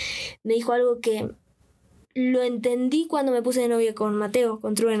Camilo me dijo algo que lo entendí cuando me puse de novia con Mateo,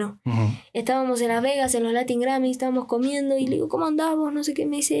 con Trueno. Uh-huh. Estábamos en Las Vegas, en los Latin Grammy, estábamos comiendo y le digo, ¿cómo andás vos? No sé qué.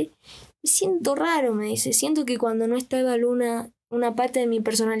 Me dice, me siento raro, me dice. Siento que cuando no está Eva Luna, una parte de mi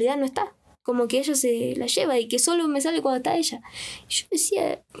personalidad no está. Como que ella se la lleva y que solo me sale cuando está ella. Y yo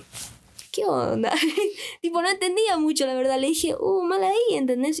decía, ¿qué onda? Tipo, no entendía mucho, la verdad. Le dije, mal ahí,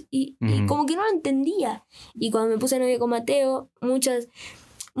 ¿entendés? Y como que no lo entendía. Y cuando me puse de novia con Mateo, muchas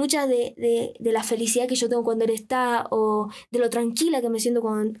de la felicidad que yo tengo cuando él está, o de lo tranquila que me siento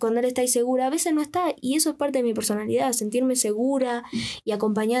cuando él está y segura, a veces no está, y eso es parte de mi personalidad. Sentirme segura y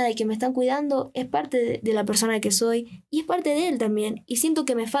acompañada y que me están cuidando es parte de la persona que soy, y es parte de él también, y siento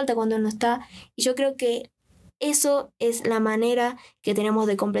que me falta cuando él no está, y yo creo que eso es la manera que tenemos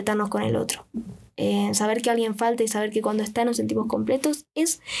de completarnos con el otro. Saber que alguien falta y saber que cuando está nos sentimos completos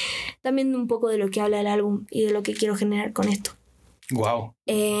es también un poco de lo que habla el álbum y de lo que quiero generar con esto. Wow.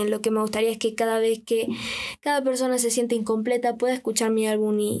 Lo que me gustaría es que cada vez que cada persona se siente incompleta pueda escuchar mi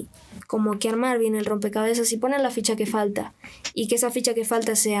álbum y como que armar bien el rompecabezas y poner la ficha que falta, y que esa ficha que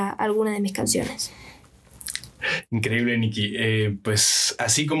falta sea alguna de mis canciones. Increíble, Nicki. Pues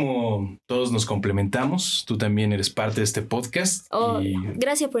así como todos nos complementamos, tú también eres parte de este podcast.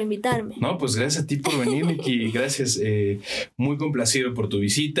 Gracias por invitarme. No, pues gracias a ti por venir, Nicki. Gracias. Muy complacido por tu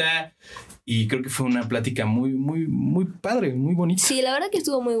visita. Y creo que fue una plática muy, muy, muy padre, muy bonita. Sí, la verdad que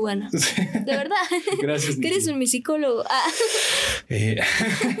estuvo muy buena. De verdad. Gracias, Nicki. Que eres mi psicólogo.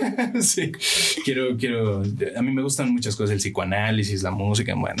 Sí. Quiero. A mí me gustan muchas cosas, el psicoanálisis, la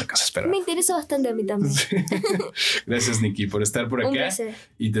música, bueno, cosas, pero. Me interesa bastante a mí también. Sí. Gracias, Nicki, por estar por acá. Un placer.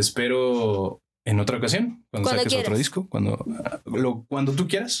 Y te espero en otra ocasión, cuando saques quieras. Otro disco, cuando tú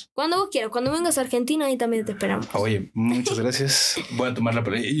quieras. Cuando vos quieras, cuando vengas a Argentina, ahí también te esperamos. Oye, muchas gracias. Voy a tomar la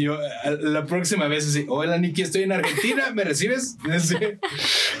palabra. Y yo la próxima vez así, hola Nicki, estoy en Argentina, ¿me recibes? Sí.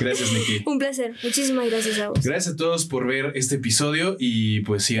 Gracias, Nicki. Un placer, muchísimas gracias a vos. Gracias a todos por ver este episodio y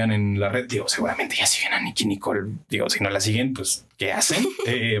pues sigan en la red. Digo, seguramente ya siguen a Nicki Nicole. Digo, si no la siguen, pues ¿qué hacen?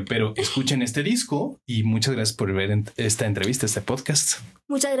 Pero escuchen este disco y muchas gracias por ver esta entrevista, este podcast.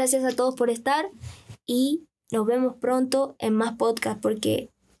 Muchas gracias a todos por estar y nos vemos pronto en más podcasts, porque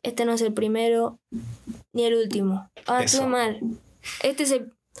este no es el primero ni el último. Estuve mal. Este es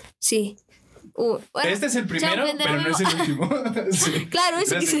el... Sí. Bueno, este es el primero, pero no es el último. Sí. Claro,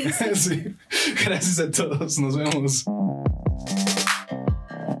 eso gracias, sí. Gracias a todos. Nos vemos.